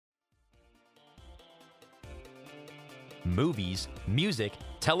movies, music,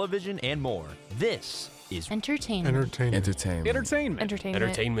 television, and more. This is Entertainment.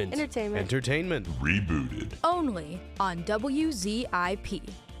 Rebooted. Only on WZIP.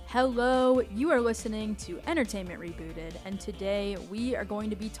 Hello, you are listening to Entertainment Rebooted, and today we are going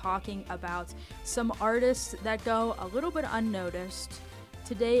to be talking about some artists that go a little bit unnoticed.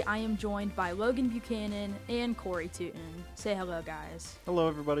 Today I am joined by Logan Buchanan and Corey Tootin. Say hello, guys. Hello,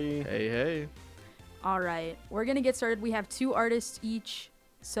 everybody. Hey. All right, we're going to get started. We have two artists each,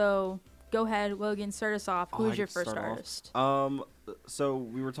 so go ahead, Logan, start us off. Who's your first artist? So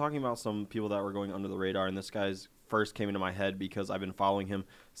we were talking about some people that were going under the radar, and this guy's first came into my head because I've been following him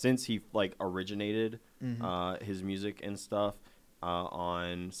since he originated his music and stuff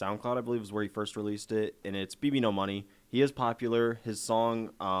on SoundCloud, I believe is where he first released it, and it's BB No Money. He is popular. His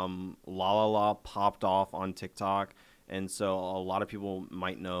song La La La popped off on TikTok, and so a lot of people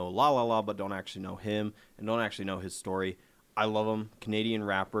might know La La La but don't actually know him and don't actually know his story. I love him. Canadian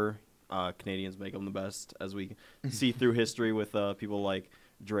rapper. Canadians make him the best, as we see through history with people like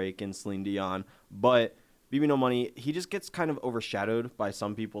Drake and Celine Dion. But BB No Money, he just gets kind of overshadowed by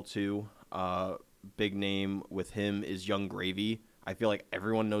some people too. Big name with him is Young Gravy. I feel like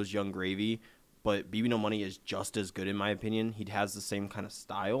everyone knows Young Gravy, but BB No Money is just as good in my opinion. He has the same kind of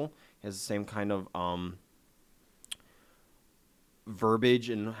style. He has the same kind of verbiage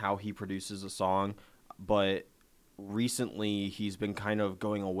in how he produces a song, but recently he's been kind of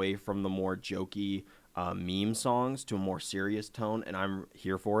going away from the more jokey meme songs to a more serious tone, and I'm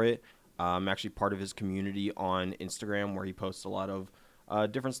here for it. I'm actually part of his community on Instagram where he posts a lot of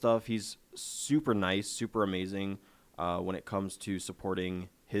different stuff. He's super nice, super amazing when it comes to supporting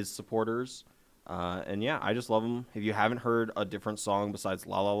his supporters. And yeah, I just love him. If you haven't heard a different song besides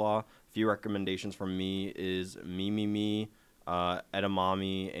La La La, a few recommendations from me is Me, Me, Me,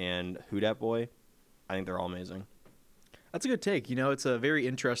 Edamame, and Who Dat Boy. I think they're all amazing. That's a good take. You know, it's a very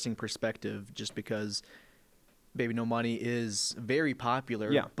interesting perspective just because Baby No Money is very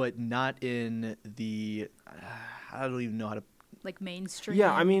popular, but not in the, I don't even know how to. Like mainstream?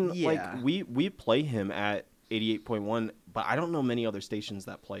 Yeah, I mean, we play him at 88.1, but I don't know many other stations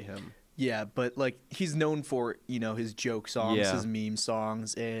that play him. Yeah, but he's known for, his joke songs, his meme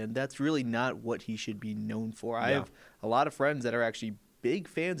songs, and that's really not what he should be known for. I have a lot of friends that are actually big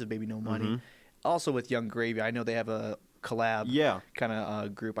fans of Baby No Money. Also with Young Gravy, I know they have a collab kind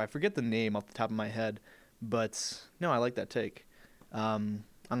of group. I forget the name off the top of my head, but no, I like that take. I'm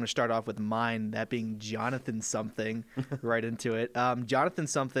going to start off with mine, that being Jonathan Something, right into it. Jonathan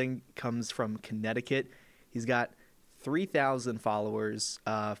Something comes from Connecticut. He's got 3,000 followers,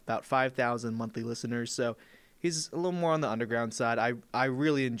 about 5,000 monthly listeners, so he's a little more on the underground side. I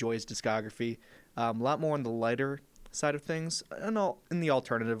really enjoy his discography. A lot more on the lighter side of things, and in the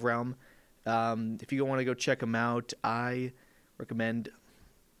alternative realm. If you want to go check him out, I recommend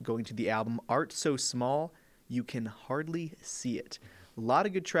going to the album Art So Small, You Can Hardly See It. A lot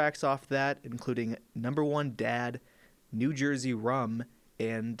of good tracks off that, including Number One Dad, New Jersey Rum,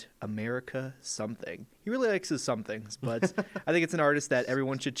 and America Something. He really likes his somethings, but I think it's an artist that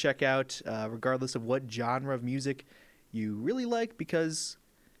everyone should check out, regardless of what genre of music you really like, because,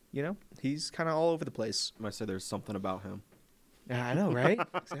 he's kind of all over the place. I might say there's something about him. Yeah, I know, right?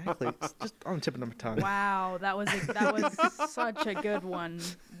 Exactly. It's just on the tip of my tongue. Wow, that was such a good one.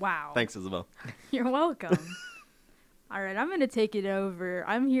 Wow. Thanks, Isabelle. You're welcome. All right, I'm going to take it over.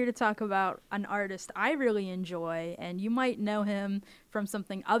 I'm here to talk about an artist I really enjoy, and you might know him from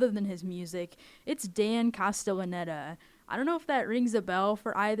something other than his music. It's Dan Castellaneta. I don't know if that rings a bell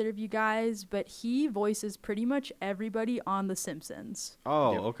for either of you guys, but he voices pretty much everybody on The Simpsons.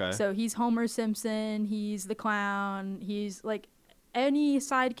 Oh, okay. So he's Homer Simpson, he's the clown, he's any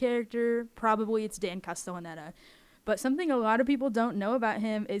side character, probably it's Dan Castellaneta. But something a lot of people don't know about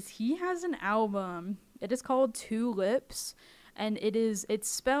him is he has an album. It is called Two Lips, and it's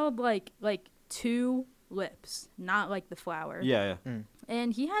spelled like two lips, not like the flower. Yeah.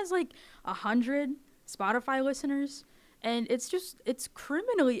 And he has 100 Spotify listeners. And it's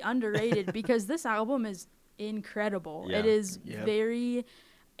criminally underrated because this album is incredible. Yeah. It is very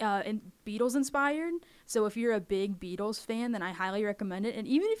Beatles inspired. So if you're a big Beatles fan, then I highly recommend it. And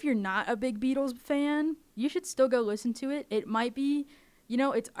even if you're not a big Beatles fan, you should still go listen to it. It might be,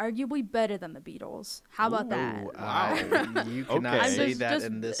 it's arguably better than the Beatles. How about that? Wow. You cannot say that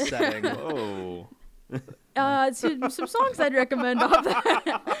in this setting. Oh. Some songs I'd recommend off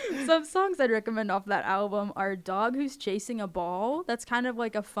that. Some songs I'd recommend off that album are "Dog Who's Chasing a Ball." That's kind of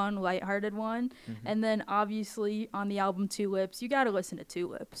like a fun, lighthearted one. And then obviously on the album Two Lips, you got to listen to Two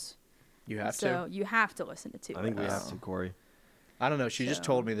Lips. You have to. So you have to listen to Two Lips. I think we have to, Corey. I don't know. She just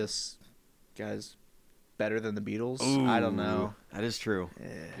told me this, guys. better than the Beatles. Ooh, I don't know. That is true.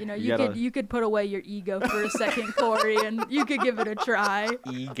 You could put away your ego for a second, Corey, and you could give it a try.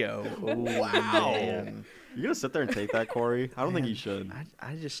 Ego. Wow. Man. You gonna sit there and take that, Corey? I don't think you should.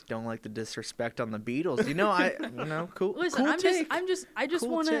 I just don't like the disrespect on the Beatles. Cool. Listen, cool I just Cool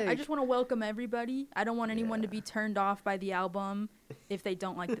want take. to welcome everybody. I don't want anyone to be turned off by the album if they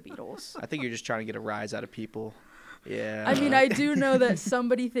don't like the Beatles. I think you're just trying to get a rise out of people. Yeah. I mean, I do know that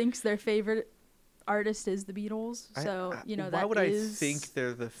somebody thinks their favorite artist is the Beatles, so why would I think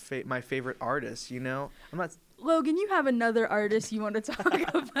they're my favorite artist? I'm not Logan, you have another artist you want to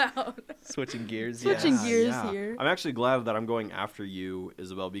talk about. switching gears. Switching gears here. I'm actually glad that I'm going after you,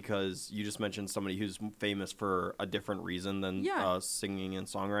 Isabelle, because you just mentioned somebody who's famous for a different reason than singing and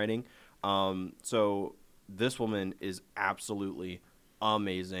songwriting. So this woman is absolutely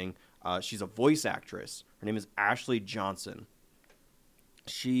amazing. She's a voice actress. Her name is Ashley Johnson.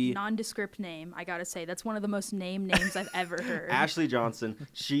 Nondescript name, I gotta say. That's one of the most named names I've ever heard. Ashley Johnson.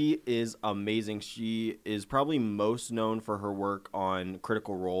 She is amazing. She is probably most known for her work on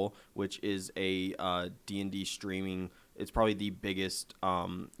Critical Role, which is a D&D streaming. It's probably the biggest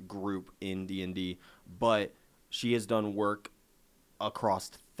group in D&D. But she has done work across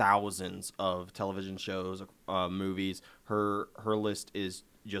thousands of television shows, movies. Her list is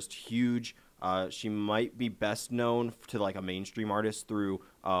just huge. She might be best known to like a mainstream artist through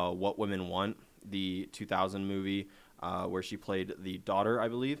What Women Want, the 2000 movie where she played the daughter, I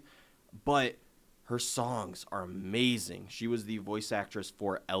believe. But her songs are amazing. She was the voice actress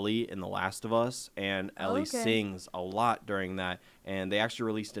for Ellie in The Last of Us, and Ellie sings a lot during that. And they actually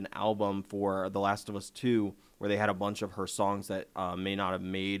released an album for The Last of Us 2 where they had a bunch of her songs that may not have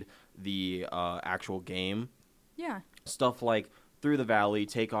made the actual game. Yeah. Stuff like Through the Valley,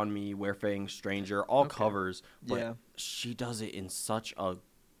 Take on Me, Wayfaring Stranger, all covers, but she does it in such a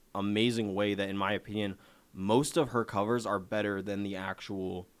amazing way that, in my opinion, most of her covers are better than the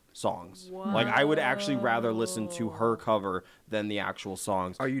actual songs. Whoa. Like, I would actually rather listen to her cover than the actual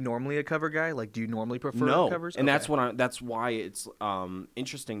songs. Are you normally a cover guy? Like, do you normally prefer covers? And that's why it's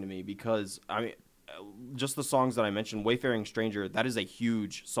interesting to me, because I mean, just the songs that I mentioned, Wayfaring Stranger, that is a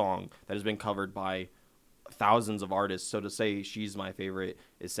huge song that has been covered by thousands of artists. So to say she's my favorite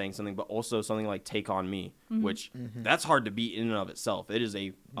is saying something, but also something like Take on Me, which that's hard to beat in and of itself. It is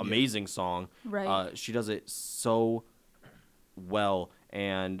a amazing song. Right. She does it so well.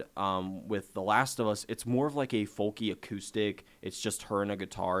 And with The Last of Us, it's more of like a folky acoustic. It's just her and a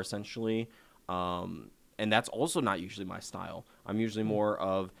guitar essentially. And that's also not usually my style. I'm usually more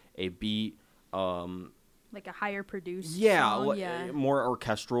of a beat, like a higher produced song, song. more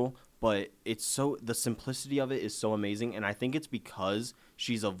orchestral. But the simplicity of it is so amazing, and I think it's because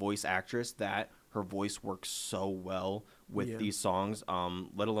she's a voice actress that her voice works so well with these songs,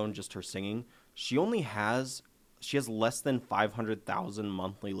 let alone just her singing. She has less than 500,000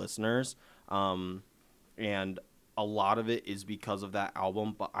 monthly listeners, and a lot of it is because of that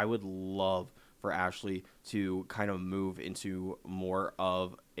album, but I would love for Ashley to kind of move into more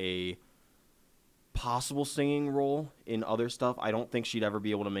of a possible singing role in other stuff. I don't think she'd ever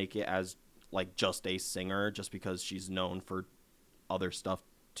be able to make it as like just a singer, just because she's known for other stuff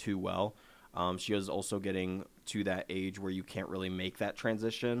too well. She is also getting to that age where you can't really make that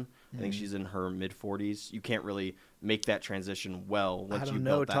transition. I think she's in her mid 40s. You can't really make that transition well once you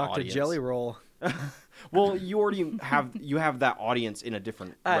built that audience. Talk to Jelly Roll. Well, you already have that audience in a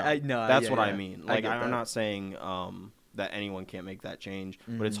different realm. I know. That's what I mean. Like, I'm not saying that anyone can't make that change,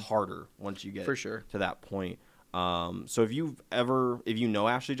 but it's harder once you get to that point. So if you know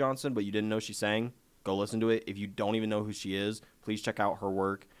Ashley Johnson but you didn't know she sang, go listen to it. If you don't even know who she is, please check out her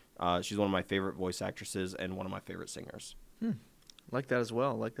work. She's one of my favorite voice actresses and one of my favorite singers. Like that as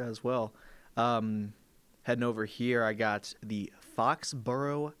well. Heading over here, I got the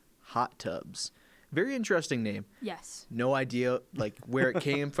Foxborough Hot Tubs. Very interesting name. Yes. No idea like where it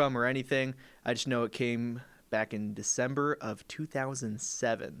came from or anything. I just know it came back in December of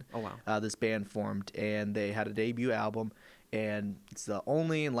 2007. Oh, wow. This band formed, and they had a debut album, and it's the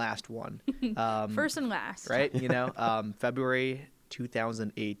only and last one. First and last. Right? February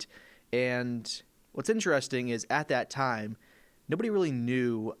 2008. And what's interesting is at that time, nobody really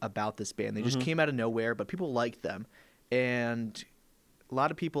knew about this band. They just came out of nowhere, but people liked them. And a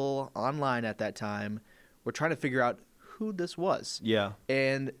lot of people online at that time were trying to figure out who this was. Yeah.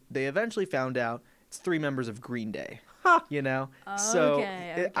 And they eventually found out it's 3 members of Green Day. So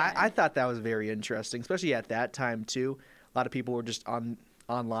okay. I thought that was very interesting, especially at that time too. A lot of people were just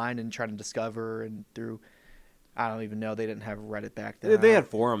online and trying to discover, and through I don't even know. They didn't have Reddit back then. They had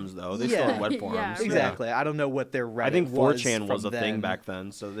forums though. They still had web forums. Yeah, right. Exactly. I don't know what their Reddit I think 4chan was a then. thing back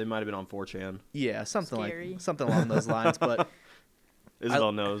then, so they might have been on 4chan. Yeah, something Scary. something along those lines. But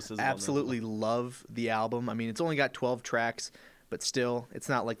Isabelle knows. absolutely love the album. I mean, it's only got 12 tracks, but still, it's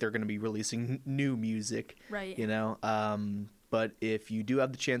not like they're going to be releasing new music. Right. You know. But if you do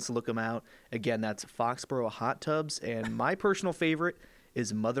have the chance to look them out, again, that's Foxborough Hot Tubs, and my personal favorite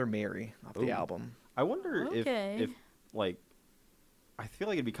is Mother Mary off the album. I wonder Okay. if like, I feel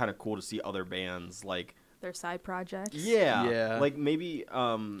like it'd be kind of cool to see other bands like Their side projects. Yeah. like maybe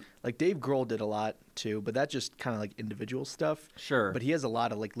Like Dave Grohl did a lot too, but that's just kind of like individual stuff. sure, But he has a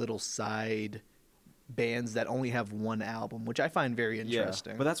lot of like little side bands that only have one album, which I find very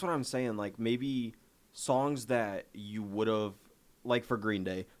interesting. Yeah, but that's what I'm saying. Like maybe songs that you would have, like for Green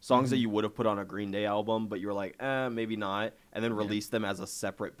Day, songs that you would have put on a Green Day album, but you were like, maybe not, and then release them as a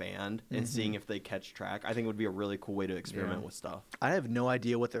separate band and seeing if they catch track. I think it would be a really cool way to experiment with stuff. I have no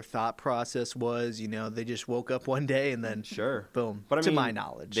idea what their thought process was. You know, they just woke up one day and then Sure, boom. but I to mean, my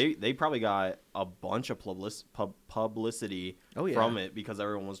knowledge, they probably got a bunch of publicity from it because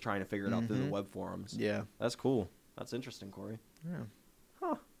everyone was trying to figure it out through the web forums. yeah. That's cool. That's interesting, Corey.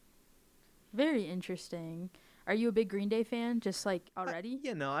 Very interesting. Are you a big Green Day fan? Just like already?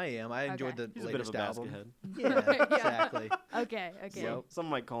 Yeah, no, I am. I enjoyed Okay. the He's a bit of latest a basket album. head. Yeah, exactly. Okay. So, some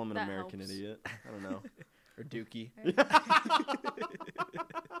might call him an That American helps. idiot. I don't know. Or Dookie.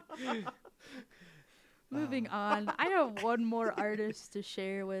 Moving on. I have one more artist to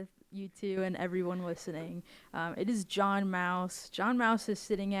share with you two and everyone listening. It is John Mouse. John Mouse is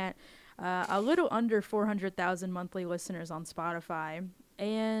sitting at a little under 400,000 monthly listeners on Spotify.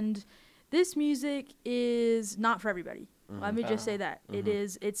 And this music is not for everybody. Let me just say that.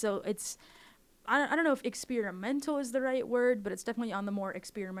 It's I don't know if experimental is the right word, but it's definitely on the more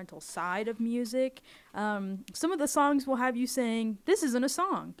experimental side of music. Some of the songs will have you saying, "This isn't a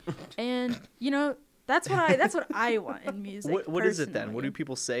song," and you know that's what I want in music. What is it then? What do personally.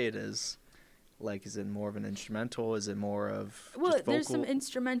 people say it is? Like, is it more of an instrumental? Is it more of Well, just vocal? there's some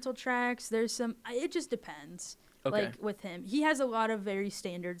instrumental tracks. There's some. It just depends. Okay. Like with him, he has a lot of very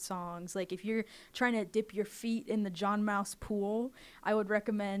standard songs. Like if you're trying to dip your feet in the John Mouse pool, I would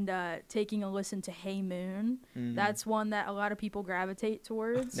recommend taking a listen to "Hey Moon." That's one that a lot of people gravitate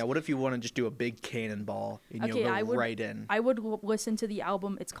towards. Now, what if you want to just do a big cannonball and Okay, you'll go I would- right in? I would listen to the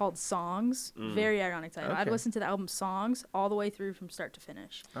album. It's called Songs. Very ironic title. I'd Okay. listen to the album Songs all the way through from start to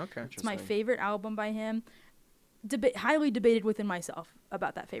finish. Okay. It's my favorite album by him. Highly debated within myself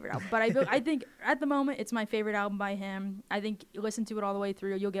about that favorite album, but I think at the moment it's my favorite album by him. I think listen to it all the way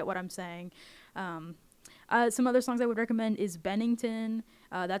through, you'll get what I'm saying. Some other songs I would recommend is Bennington.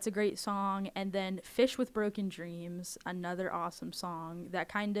 That's a great song, and then Fish with Broken Dreams, another awesome song that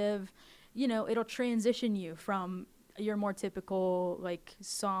kind of, it'll transition you from your more typical like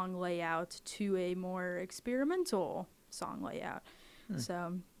song layout to a more experimental song layout.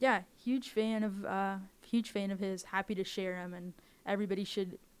 So yeah, huge fan of his. Happy to share him, and everybody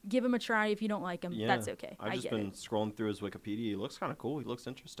should give him a try. If you don't like him, that's okay. I've just been scrolling through his Wikipedia. He looks kind of cool. He looks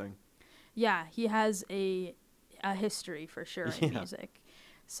interesting. Yeah, he has a history for sure in music.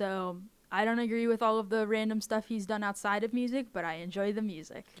 So I don't agree with all of the random stuff he's done outside of music, but I enjoy the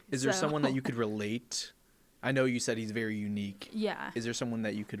music. Is there someone that you could relate? I know you said he's very unique. Yeah. Is there someone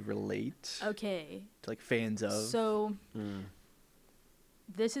that you could relate Okay. to, like fans of? So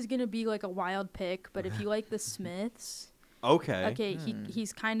this is gonna be like a wild pick, but if you like the Smiths, Okay.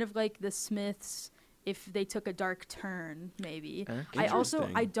 he's kind of like the Smiths if they took a dark turn, maybe. Okay.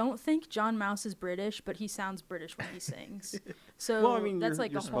 I don't think John Mouse is British, but he sounds British when he sings. So Well, I mean, that's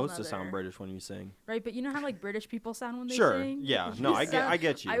like you're a whole supposed to sound nother- British when you sing. right? But you know how like British people sound when they Sure. sing? Yeah. He No, I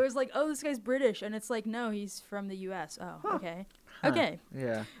get you. I was like, oh, this guy's British, and it's like, no, he's from the U.S. Oh, okay, okay.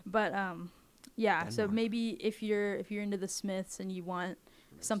 Yeah. But yeah. So maybe if you're into the Smiths and you want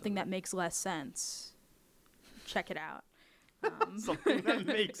something that makes less sense, check it out. Something that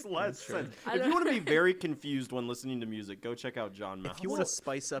makes less sense. I If don't- you want to be very confused when listening to music, go check out John Mouse. If you want to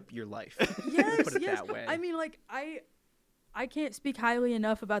spice up your life, Yes, put it yes. that way. I mean, like I can't speak highly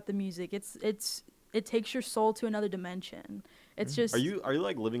enough about the music. It takes your soul to another dimension. It's just Are you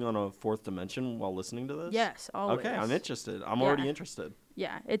like living on a fourth dimension while listening to this? yes, always. Okay, I'm interested. I'm Yeah. already interested.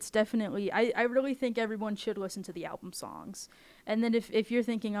 Yeah, it's definitely. I really think everyone should listen to the album Songs. And then if you're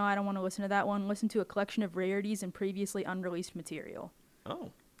thinking, oh, I don't want to listen to that one, listen to A Collection of Rarities and Previously Unreleased Material.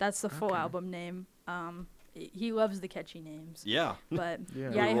 Oh. That's the full album name. He loves the catchy names. Yeah. But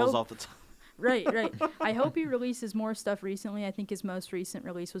Yeah. yeah, I It rolls hope off the tongue. right. I hope he releases more stuff recently. I think his most recent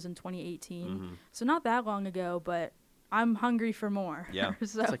release was in 2018. So not that long ago, but I'm hungry for more. Yeah.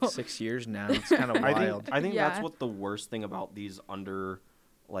 So, It's like 6 years now. It's kind of wild. I think Yeah. that's what the worst thing about these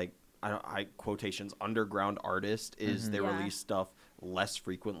quotations underground artists is they Yeah. release stuff less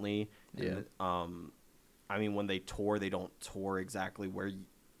frequently. Yeah. And, I mean, when they tour, they don't tour exactly where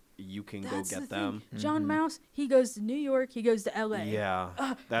you can that's go the get thing. them. John Mouse, he goes to New York, he goes to LA.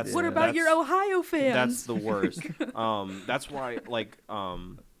 Yeah. What about your Ohio fans? That's the worst. That's why,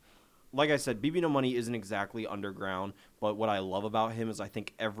 like I said, BB No Money isn't exactly underground, but what I love about him is I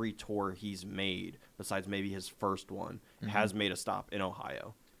think every tour he's made, besides maybe his first one, has made a stop in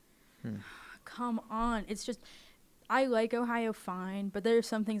Ohio. Come on. It's just, I like Ohio fine, but there are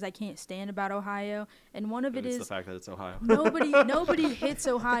some things I can't stand about Ohio, and one of it It's is the fact that it's Ohio. nobody hits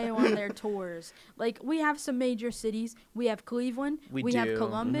Ohio on their tours. Like, we have some major cities. We have Cleveland. We have do.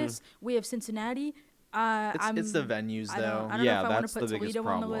 Columbus. We have Cincinnati. It's the venues, though. I don't Yeah, know if I want that's to put the biggest Toledo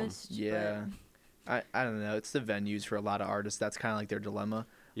on the problem. list. Yeah. I don't know. It's the venues for a lot of artists. That's kind of like their dilemma.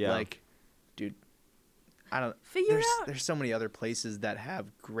 Yeah. Like, dude, I don't. Figure it out. There's so many other places that have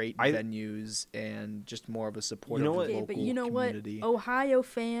great venues and just more of a supportive You know what? local Okay, but you know community. what? Ohio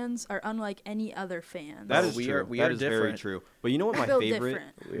fans are unlike any other fans. That is we true. are That is very different. true. But you know what my Built favorite,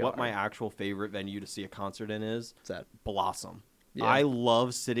 different. We what are. my actual favorite venue to see a concert in is? What's that? Blossom. Yeah. I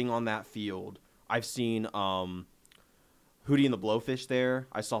love sitting on that field. I've seen Hootie and the Blowfish there.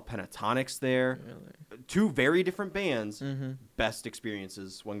 I saw Pentatonics there. Really? Two very different bands. Mm-hmm. Best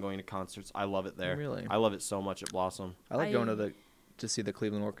experiences when going to concerts. I love it there. Really? I love it so much at Blossom. I like going to see the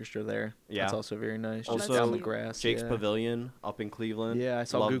Cleveland Orchestra there. Yeah. That's also very nice. Oh, Just that's down the cute. grass. Jake's yeah. Pavilion up in Cleveland. Yeah, I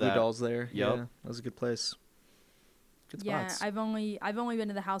saw Love Goo Goo that. Dolls there. Yep. Yeah, that was a good place. Good Yeah, spots. I've only been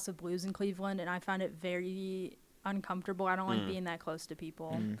to the House of Blues in Cleveland, and I found it very uncomfortable. I don't like being that close to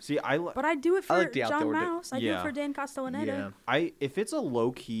people. See, But I do it for like the John outdoor Mouse. I do it Yeah. for Dan Castellaneta. Yeah. if it's a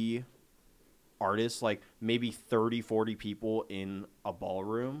low key artist, like maybe 30, 40 people in a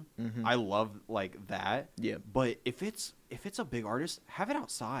ballroom, I love like that. Yeah. But if it's a big artist, have it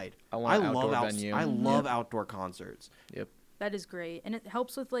outside. I want an outdoor venue. I love outdoor concerts. Yep. That is great, and it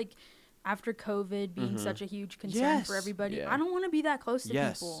helps with like after COVID being such a huge concern for Yes. everybody. Yeah. I don't want to be that close to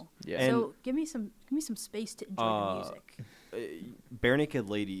Yes. people. Yeah. So give me some space to enjoy the music. Bare Naked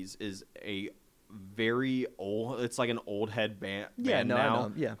Ladies is a very old. It's like an old head band. Yeah, band no, I now.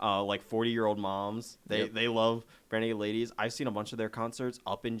 know, yeah. Like 40-year-old moms. Yep. They love Bare Naked Ladies. I've seen a bunch of their concerts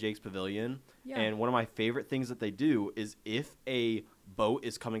up in Jake's Pavilion. Yeah. And one of my favorite things that they do is if a boat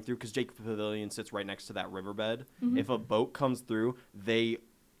is coming through, because Jake's Pavilion sits right next to that riverbed. If a boat comes through, they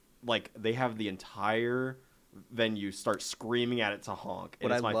have the entire venue start screaming at it to honk.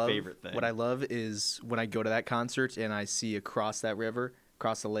 And it's my favorite thing. What I love is when I go to that concert and I see across that river,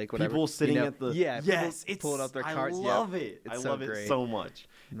 across the lake, whatever. People sitting at the yes, pulling up their carts. I love it. It's I so love great. it so much.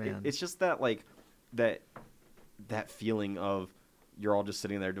 Man. It's just that that feeling of you're all just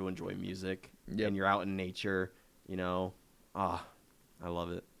sitting there to enjoy music Yep. and you're out in nature. You know, I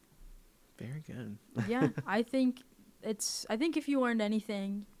love it. Very good. Yeah, I think if you learned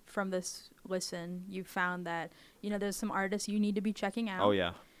anything from this listen, you found that there's some artists you need to be checking out. Oh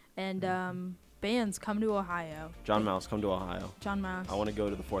yeah, And bands, come to Ohio. John Mouse, come to Ohio. John Mouse. I want to go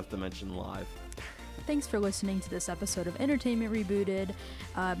to the Fourth Dimension live. Thanks for listening to this episode of Entertainment Rebooted.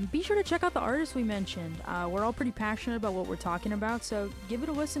 Be sure to check out the artists we mentioned. We're all pretty passionate about what we're talking about, so give it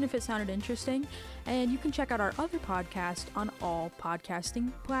a listen if it sounded interesting. And you can check out our other podcast on all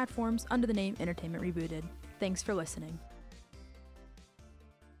podcasting platforms under the name Entertainment Rebooted. Thanks for listening.